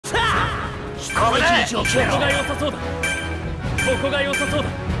ここが良さそうだ。ここが良さそうだ。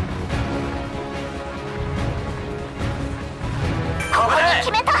ここで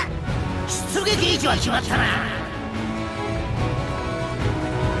決めた。出撃位置は決まったな。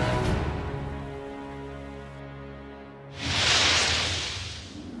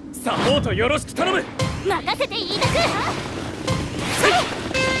サポートよろしく頼む。任せていいだく。盛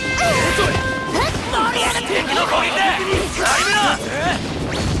り上がって敵の攻撃で大目だ。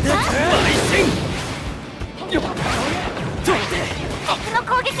敵の攻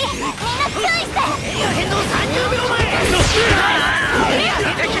撃、みんな注意して。エリア変動30秒前。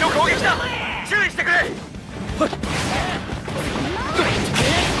敵の攻撃だ。注意してくれ。待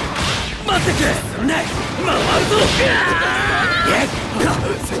ってくれ。そんな回るぞ。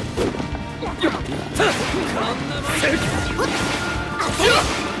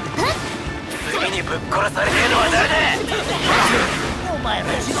次にぶっ殺されてるのは誰だ。お前ら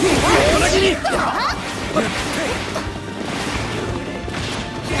同じに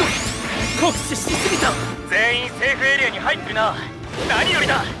酷使しすぎた。全員セーフエリアに入ってるな。何より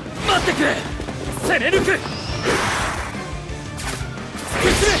だ。待ってくれ。攻め抜く。突き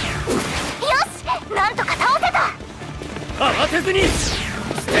進め。よし、なんとか倒せた。慌てずに捨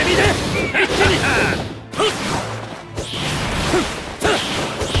て身で一気に運ん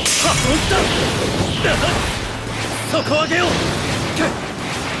だ。底上げよう。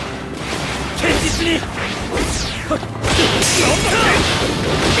堅実に。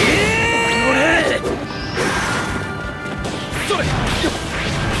それ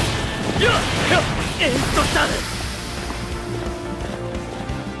エントした。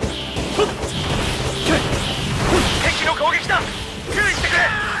敵の攻撃だ。注意してくれ。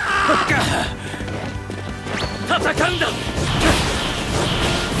戦うんだ。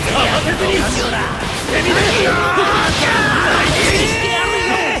慌てずに捨て身で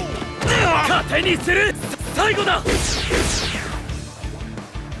糧にする。最後だ。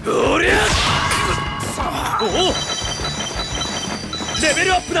おりゃ。おお、レベ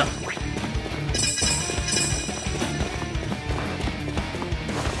ルアップだ。い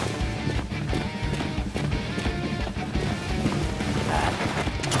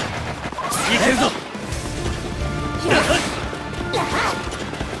けるぞ。みん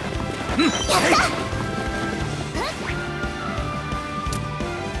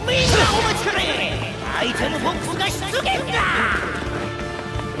なお待ちかね。アイテムポンプが出現だ。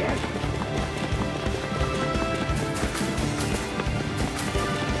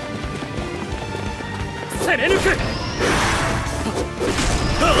攻め抜く。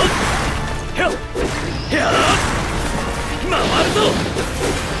回るぞ。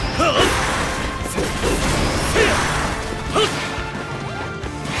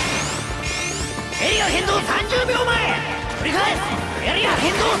エリア変動30秒前。繰り返す。エリア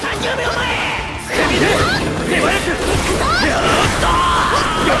変動30秒前。捨て身で手早く。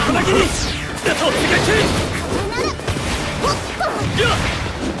横投げに突撃。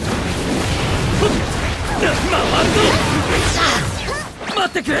回るぞ。待っ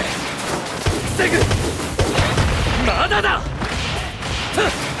てくれ。防ぐ。まだだ。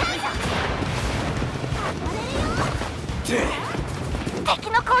敵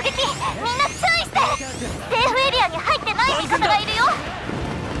の攻撃、みんな注意して。セーフエリアに入ってない味方がいるよ。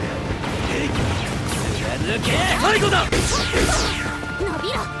最後だ。伸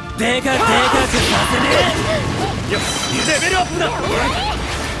びろ。でかくさせねえ。よし、レベルアップだ。よ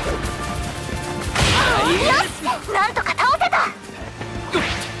し、なんとか倒せた。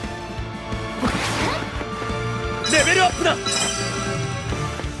レベルアップだ。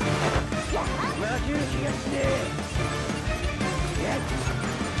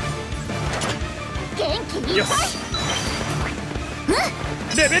元気いっぱい。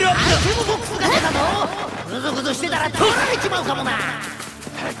レベルアップだ。アイテムボックスが出たぞ。グズグズしてたら取られちまうかもな。や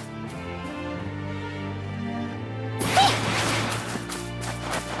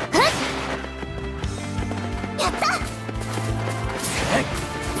った。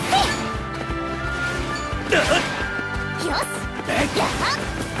よし。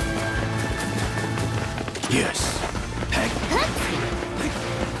よし。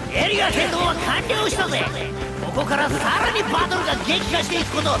エリア変動は完了したぜ。ここからさらにバトルが激化してい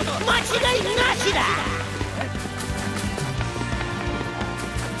くこと間違いなしだ。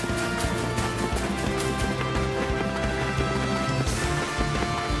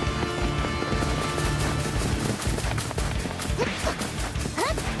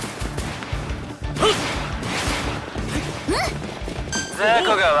雑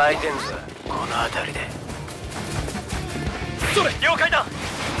魚が湧いてんぞ、この辺りで。それ、了解だ。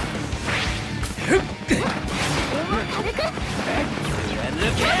軽く。抜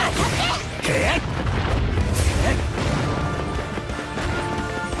け。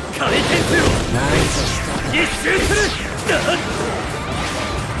一周する。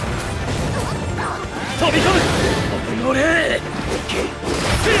飛び込む。乗れ。勢い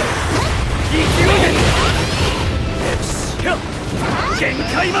で。限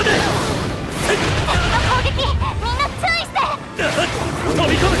界まで。敵の攻撃、みんな注意して。飛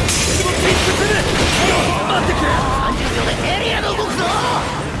び込む。進む。待ってくれ。30秒でエリアが動くぞ。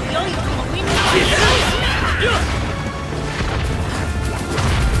良い子もみんなは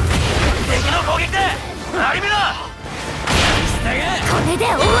敵の攻撃で張り目だ。これで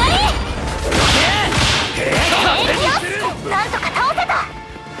終わり。なんとか倒せた。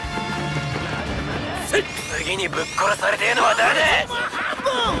次にぶっ殺されてえのは誰だ。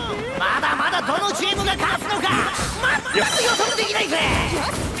まだまだどのチームが勝つのか全く予測できないぜ。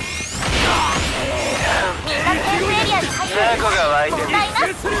みんなセーフエリアに入って雑魚が湧いてる。問題な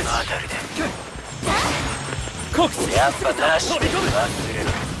し。酷使やっぱなしで忘れる。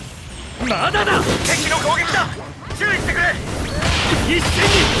まだだ。敵の攻撃だ。注意してくれ。一斉に。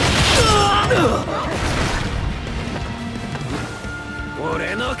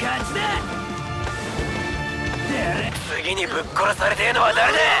俺の勝ちだ。次にぶっ殺されてえのは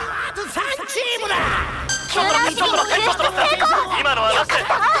誰だ。あと3チームだ。急な足に救出成功。今のはなしで。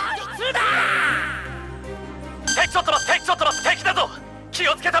ちょっと待って敵だぞ。気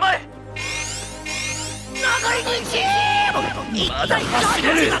をつけたまえ。残り2チーム。一体どっち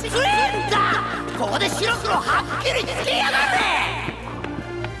が強えんだ。ここで白黒はっきりつけやがれ。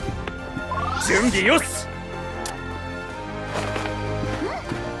準備よし。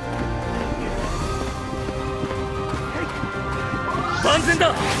万全だ。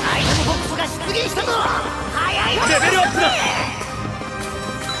アイテムボックスが出現したぞ。早いわ。レベルアップだ。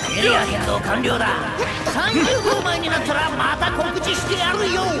エリア変動完了だ。30秒前になったらまた告知してや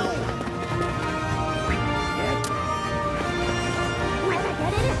るよ。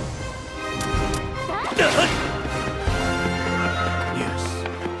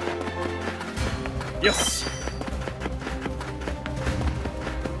よし。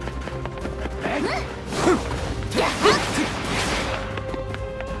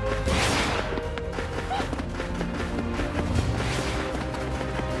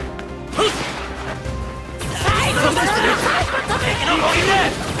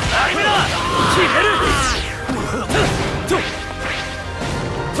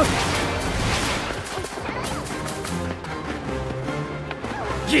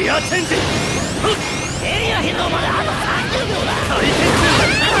ギアチェンジ。エリア変動まであと30秒だ。回転す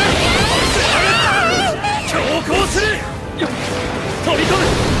る。強行する。飛び込む。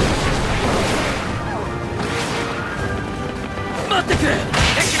待ってくれ。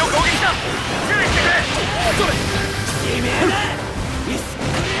敵の攻撃だ。注意してくれ。それ。指名だ。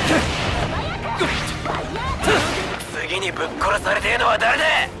次にぶっ殺されてえのは誰だ。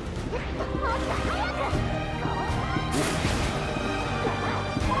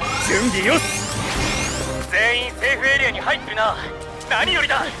準備よし。全員セーフエリアに入ってるな。何より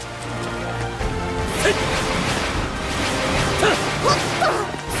だ。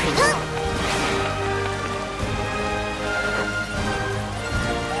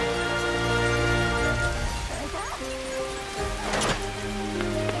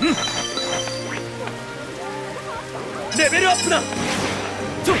レベルアップだ。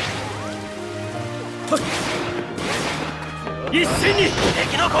一斉に。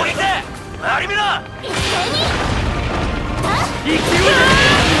敵の攻撃で張り目だ。一斉に。勢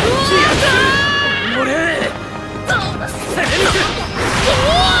いで。乗れ。攻め抜く。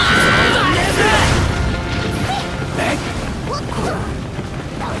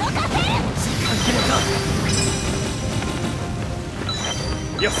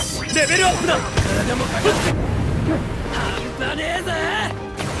よし、レベルアップだ。体もかかって半端ねえぜ。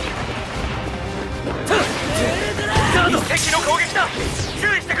ガード。敵の攻撃だ。注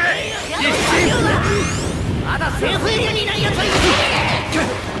意してくれ。まだセーフエリアにいないやつはいる。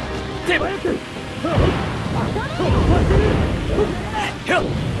手早く。ゲー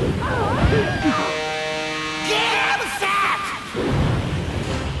ムセット。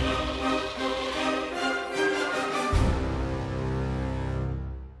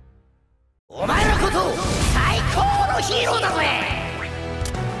お前のことを最高のヒーローだぜ。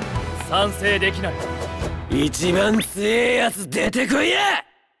賛成できない。一番強えやつ出てこいや。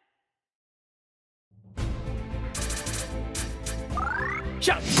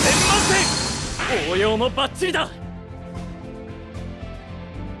100点満点。応用もバッチリだ。